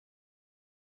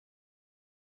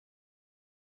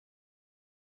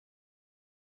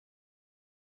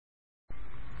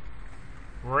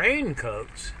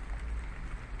Raincoats?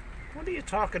 What are you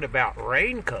talking about,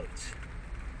 raincoats?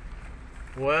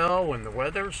 Well, when the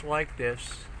weather's like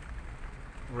this,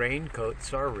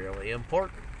 raincoats are really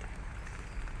important.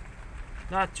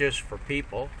 Not just for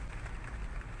people.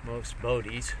 Most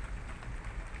boaties,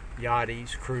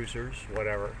 yachties, cruisers,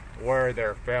 whatever, wear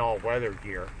their foul weather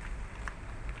gear.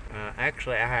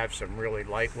 Actually, I have some really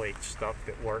lightweight stuff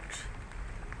that works,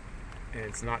 and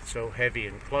it's not so heavy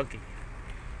and clunky.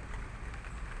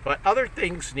 But other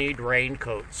things need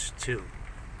raincoats too.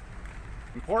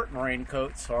 Important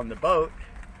raincoats on the boat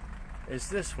is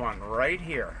this one right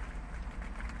here.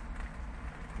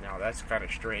 Now that's kind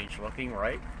of strange looking,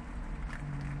 right?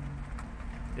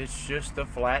 It's just a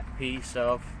flat piece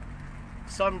of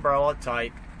sunbrella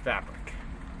type fabric.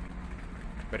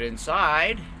 But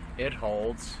inside it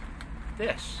holds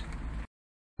this.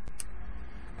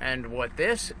 And what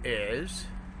this is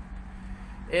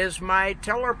my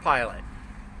tiller pilot.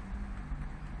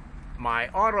 My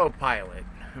autopilot,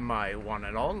 my one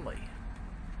and only.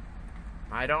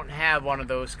 I don't have one of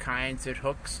those kinds that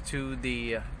hooks to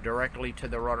the directly to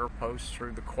the rudder post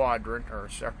through the quadrant or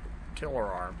a separate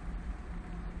tiller arm.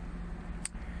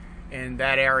 In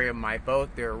that area of my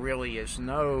boat, there really is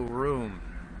no room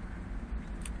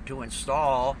to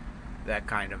install that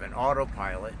kind of an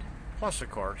autopilot. Plus,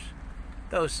 of course,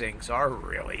 those things are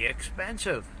really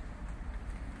expensive.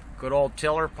 Good old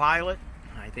tiller pilot.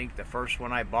 I think the first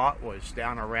one I bought was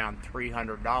down around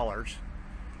 $300.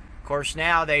 Of course,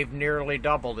 now they've nearly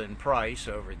doubled in price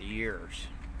over the years.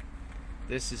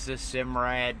 This is the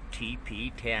Simrad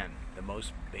TP10, the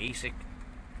most basic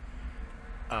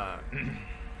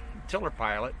tiller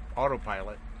pilot,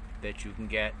 autopilot that you can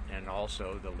get, and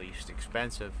also the least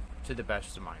expensive to the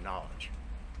best of my knowledge.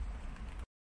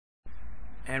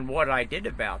 And what I did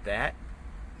about that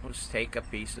was take a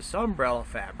piece of sunbrella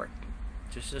fabric,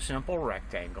 just a simple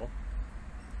rectangle.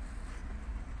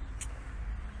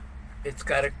 It's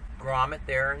got a grommet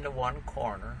there in the one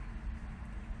corner.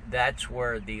 That's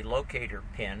where the locator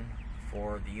pin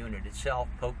for the unit itself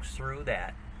pokes through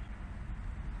that.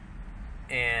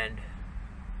 And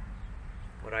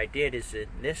what I did is in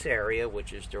this area,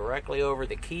 which is directly over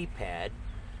the keypad,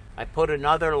 I put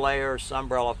another layer of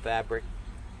sunbrella fabric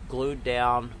glued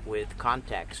down with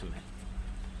contact cement.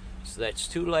 So that's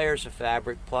 2 layers of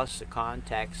fabric plus the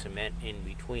contact cement in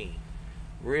between.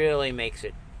 Really makes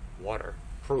it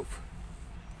waterproof.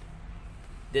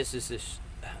 This is this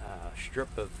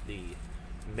strip of the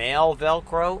male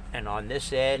Velcro, and on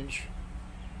this edge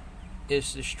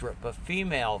is the strip of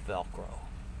female Velcro.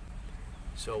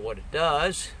 So what it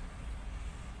does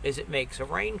is it makes a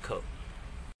raincoat.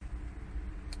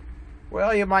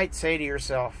 Well, you might say to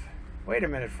yourself, wait a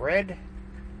minute, Fred.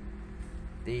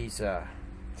 These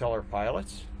tiller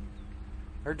pilots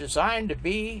are designed to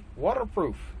be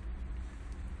waterproof.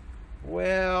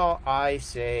 Well, I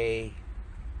say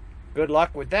good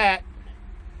luck with that.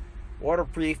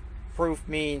 Waterproof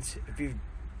means if you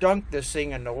dunk this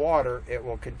thing in the water, it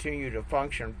will continue to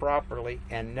function properly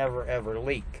and never ever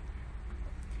leak.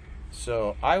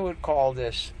 So I would call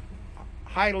this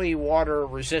highly water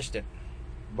resistant,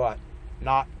 but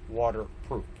not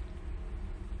waterproof.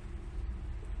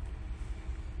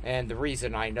 And the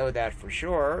reason I know that for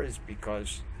sure is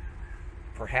because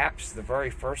perhaps the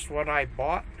very first one I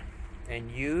bought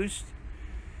and used,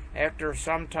 after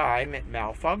some time it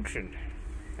malfunctioned.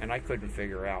 And I couldn't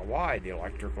figure out why. The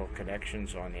electrical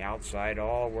connections on the outside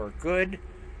all were good.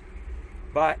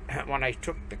 But when I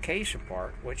took the case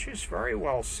apart, which is very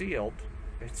well sealed,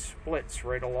 it splits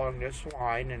right along this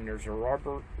line, and there's a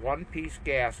rubber one-piece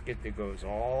gasket that goes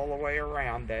all the way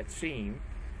around that seam.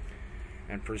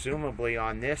 And presumably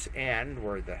on this end,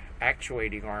 where the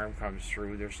actuating arm comes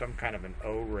through, there's some kind of an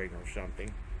O-ring or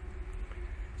something.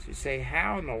 So you say,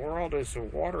 how in the world does the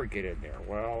water get in there?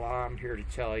 Well, I'm here to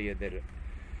tell you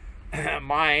that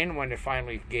mine, when it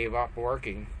finally gave up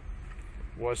working,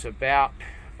 was about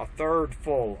a third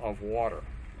full of water,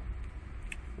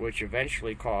 which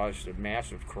eventually caused a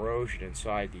massive corrosion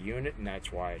inside the unit, and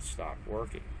that's why it stopped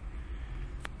working.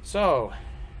 So,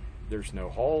 there's no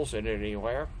holes in it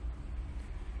anywhere.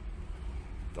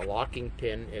 The locking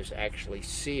pin is actually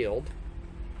sealed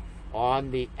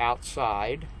on the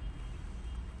outside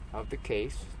of the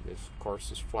case. This, of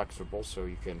course, is flexible, so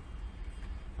you can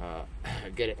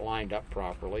get it lined up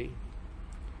properly.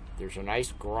 There's a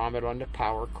nice grommet on the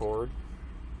power cord.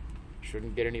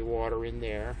 Shouldn't get any water in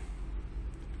there.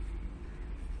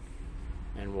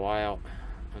 And while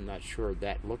I'm not sure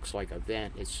that looks like a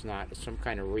vent, it's not. It's some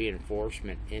kind of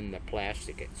reinforcement in the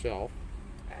plastic itself.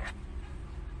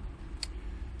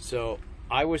 So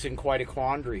I was in quite a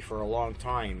quandary for a long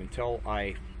time until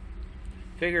I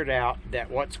figured out that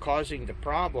what's causing the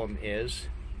problem is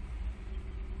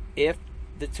if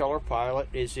the tiller pilot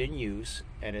is in use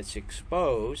and it's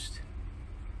exposed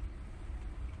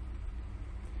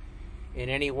in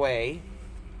any way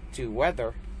to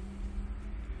weather,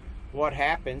 what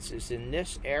happens is in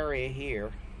this area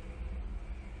here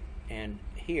and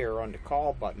here on the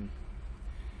call button,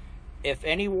 if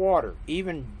any water,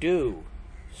 even dew,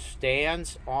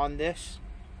 stands on this,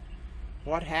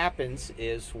 what happens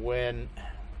is when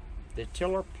the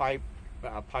tiller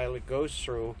pilot goes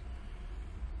through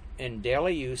in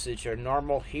daily usage a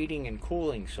normal heating and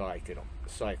cooling cycle.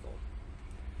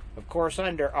 Of course,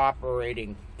 under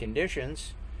operating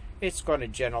conditions, it's going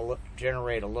to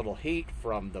generate a little heat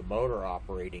from the motor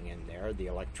operating in there. The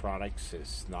electronics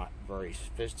is not very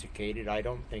sophisticated. I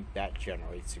don't think that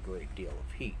generates a great deal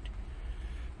of heat.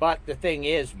 But the thing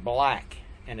is black,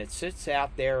 and it sits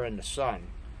out there in the sun,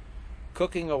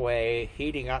 cooking away,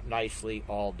 heating up nicely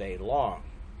all day long.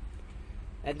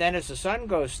 And then as the sun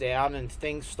goes down and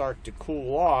things start to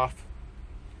cool off,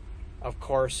 of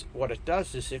course, what it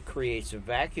does is it creates a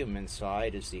vacuum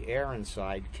inside as the air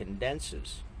inside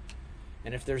condenses.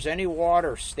 And if there's any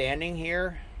water standing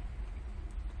here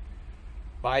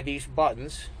by these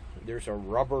buttons, there's a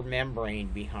rubber membrane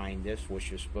behind this,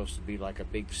 which is supposed to be like a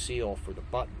big seal for the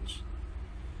buttons.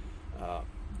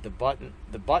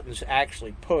 The buttons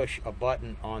actually push a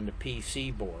button on the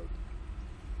PC board.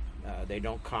 They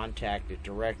don't contact it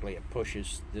directly. It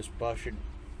pushes this button,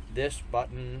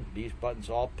 these buttons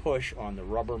all push on the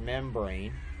rubber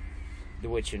membrane,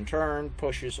 which in turn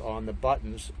pushes on the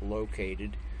buttons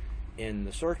located in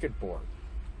the circuit board.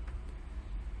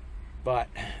 But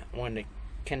when it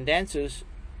condenses,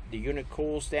 the unit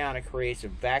cools down, it creates a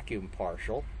vacuum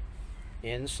partial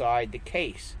inside the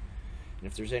case. And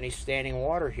if there's any standing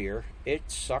water here, it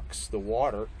sucks the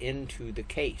water into the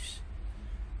case.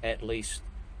 At least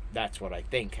that's what I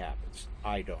think happens.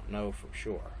 I don't know for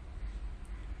sure.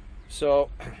 So,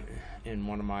 in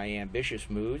one of my ambitious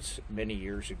moods many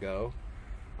years ago,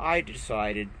 I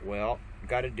decided, well,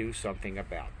 got to do something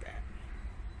about that.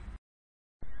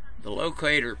 The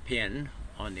locator pin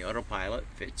on the autopilot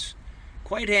fits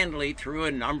quite handily through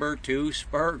a number 2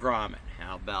 spur grommet.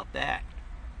 How about that?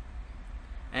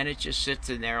 And it just sits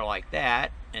in there like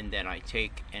that, and then I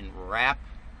take and wrap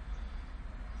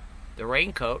the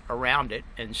raincoat around it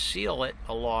and seal it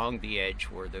along the edge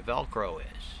where the Velcro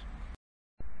is.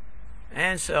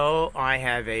 And so I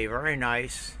have a very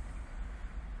nice,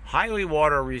 highly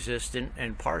water resistant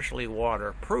and partially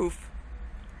waterproof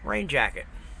rain jacket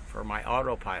for my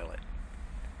autopilot.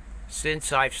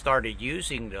 Since I've started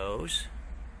using those,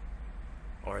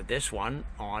 or this one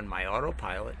on my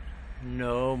autopilot,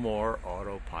 no more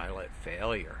autopilot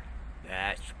failure.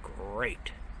 That's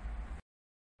great.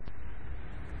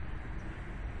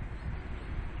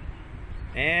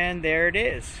 And there it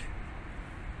is,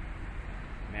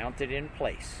 mounted in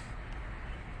place,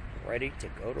 ready to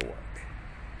go to work.